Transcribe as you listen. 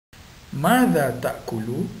Madza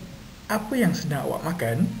ta'kulu? Apa yang sedang awak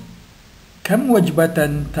makan? Kam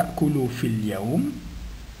wajbatan ta'kulu fil yaum?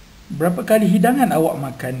 Berapa kali hidangan awak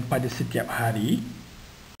makan pada setiap hari?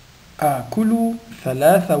 Akulu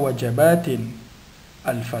thalatha wajabatin.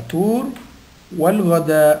 Al-fatur,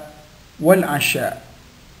 wal-ghada, wal-asha.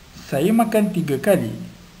 Saya makan 3 kali.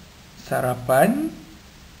 Sarapan,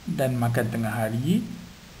 dan makan tengah hari,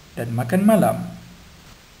 dan makan malam.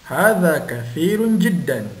 Hadha kathirun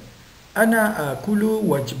jiddan. Ana akulu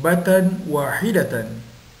wajbatan wahidatan.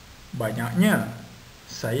 Banyaknya.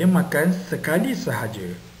 Saya makan sekali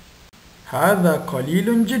sahaja. Hadha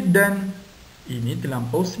qalilun jiddan. Ini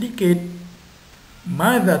terlampau sedikit.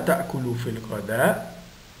 Madza ta'kulu fil ghada?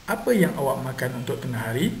 Apa yang awak makan untuk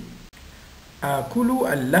tengah hari? Akulu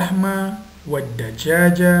al-lahma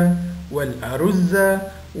wad-dajaja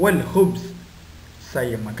wal-aruzza wal-khubz.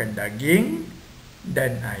 Saya makan daging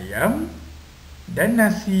dan ayam dan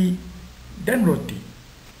nasi dan roti.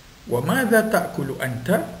 Wa madza ta'kulu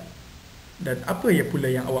anta? Dan apa ya pula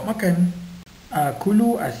yang awak makan?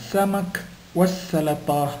 Akulu as-samak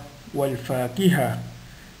was-salatah wal-fakihah.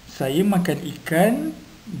 Saya makan ikan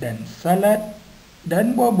dan salad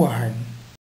dan buah-buahan.